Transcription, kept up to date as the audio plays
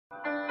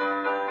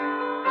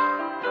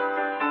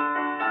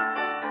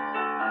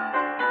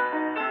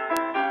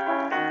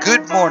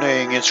Good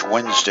morning. It's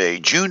Wednesday,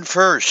 June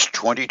 1st,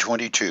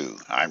 2022.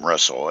 I'm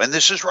Russell, and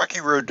this is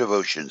Rocky Road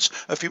Devotions,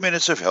 a few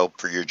minutes of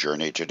help for your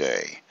journey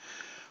today.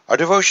 Our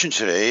devotion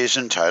today is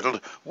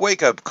entitled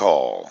Wakeup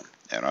Call,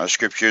 and our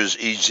scripture is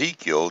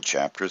Ezekiel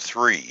chapter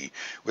 3,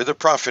 where the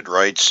prophet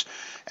writes,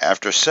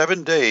 "After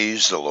 7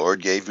 days the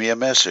Lord gave me a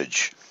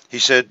message. He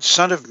said,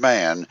 'Son of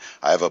man,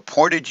 I have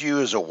appointed you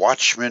as a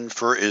watchman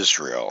for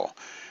Israel.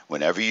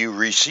 Whenever you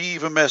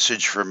receive a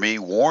message from me,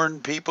 warn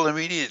people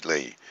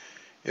immediately.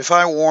 If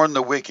I warn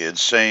the wicked,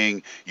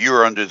 saying, you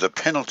are under the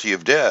penalty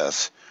of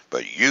death,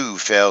 but you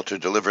fail to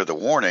deliver the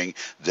warning,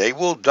 they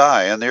will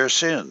die in their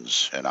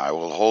sins, and I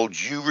will hold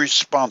you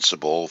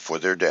responsible for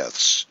their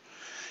deaths.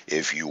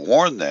 If you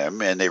warn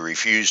them and they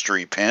refuse to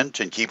repent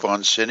and keep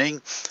on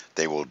sinning,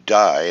 they will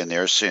die in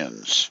their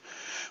sins.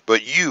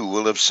 But you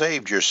will have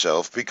saved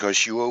yourself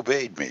because you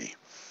obeyed me.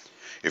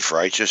 If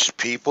righteous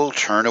people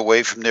turn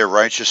away from their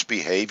righteous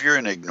behavior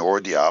and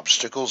ignore the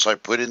obstacles I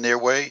put in their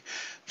way,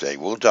 they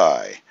will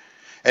die.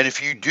 And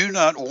if you do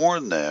not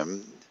warn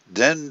them,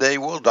 then they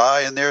will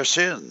die in their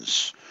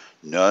sins.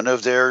 None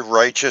of their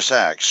righteous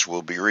acts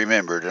will be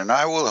remembered, and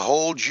I will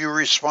hold you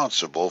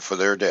responsible for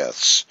their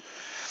deaths.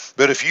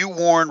 But if you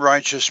warn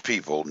righteous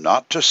people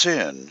not to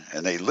sin,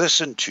 and they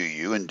listen to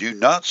you and do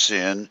not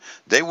sin,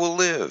 they will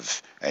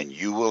live, and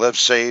you will have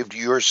saved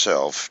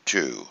yourself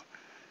too."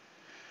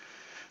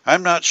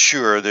 I'm not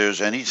sure there's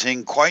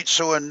anything quite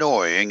so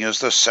annoying as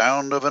the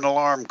sound of an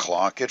alarm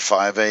clock at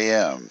 5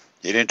 a.m.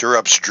 It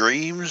interrupts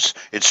dreams,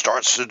 it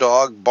starts the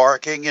dog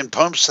barking, and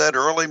pumps that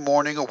early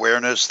morning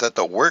awareness that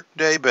the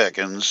workday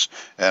beckons,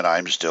 and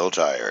I'm still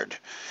tired.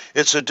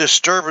 It's a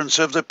disturbance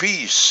of the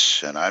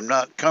peace, and I'm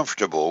not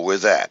comfortable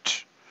with that.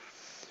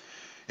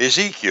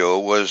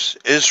 Ezekiel was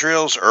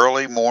Israel's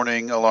early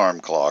morning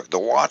alarm clock, the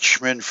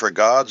watchman for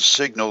God's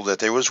signal that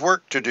there was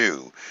work to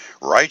do,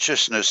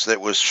 righteousness that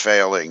was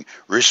failing,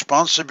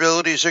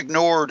 responsibilities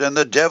ignored, and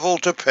the devil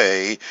to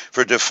pay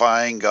for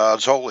defying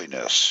God's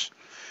holiness.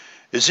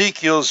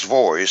 Ezekiel's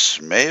voice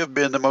may have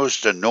been the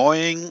most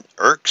annoying,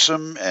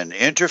 irksome, and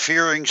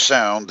interfering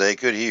sound they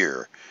could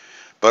hear.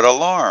 But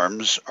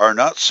alarms are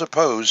not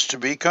supposed to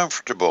be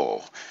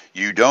comfortable.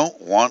 You don't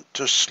want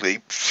to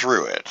sleep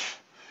through it.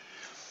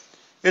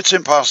 It's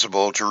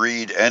impossible to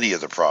read any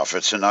of the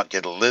prophets and not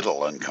get a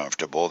little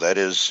uncomfortable, that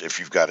is, if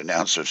you've got an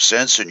ounce of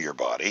sense in your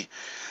body.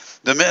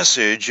 The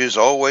message is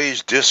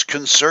always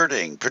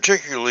disconcerting,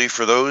 particularly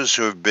for those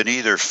who have been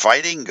either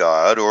fighting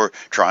God or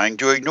trying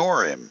to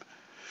ignore him.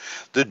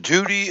 The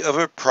duty of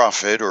a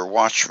prophet or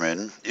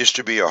watchman is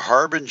to be a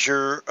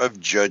harbinger of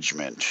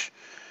judgment.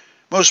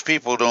 Most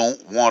people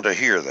don't want to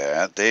hear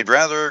that. They'd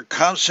rather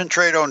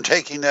concentrate on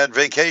taking that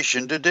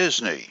vacation to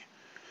Disney.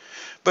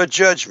 But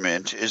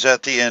judgment is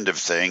at the end of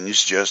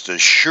things just as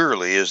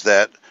surely as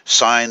that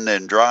sign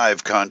then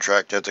drive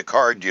contract at the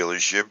car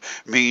dealership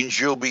means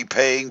you'll be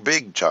paying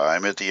big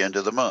time at the end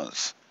of the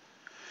month.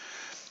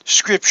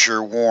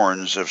 Scripture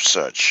warns of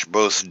such,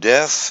 both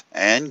death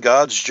and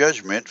God's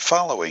judgment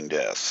following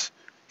death.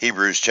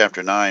 Hebrews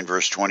chapter 9,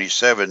 verse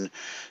 27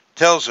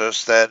 tells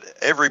us that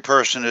every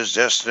person is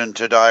destined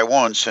to die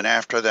once, and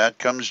after that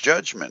comes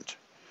judgment.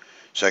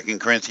 2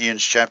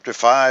 Corinthians chapter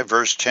 5,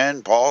 verse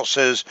 10, Paul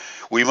says,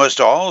 "We must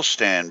all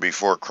stand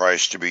before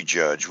Christ to be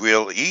judged.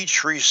 We'll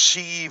each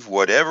receive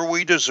whatever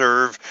we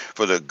deserve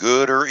for the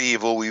good or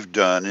evil we've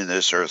done in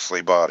this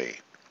earthly body."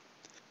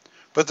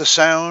 But the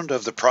sound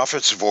of the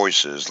prophets'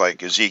 voices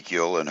like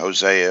Ezekiel and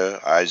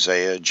Hosea,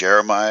 Isaiah,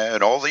 Jeremiah,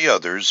 and all the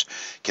others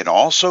can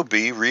also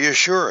be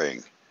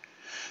reassuring.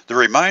 The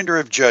reminder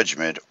of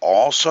judgment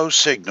also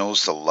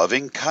signals the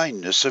loving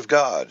kindness of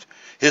God,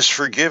 his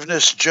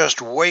forgiveness just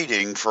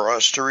waiting for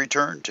us to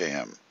return to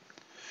him.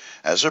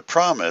 As a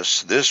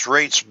promise, this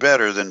rates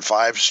better than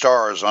 5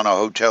 stars on a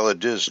hotel at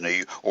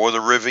Disney or the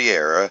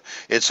Riviera.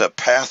 It's a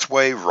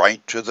pathway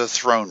right to the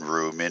throne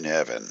room in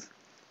heaven.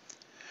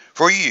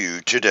 For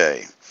you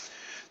today,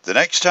 the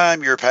next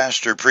time your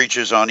pastor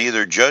preaches on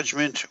either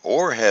judgment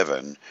or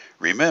heaven,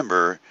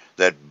 remember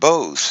that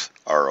both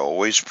are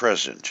always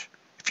present.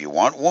 If you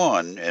want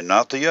one and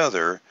not the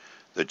other,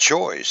 the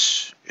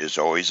choice is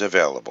always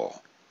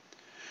available.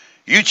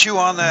 You chew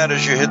on that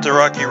as you hit the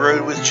rocky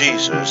road with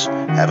Jesus.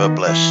 Have a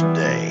blessed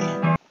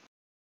day.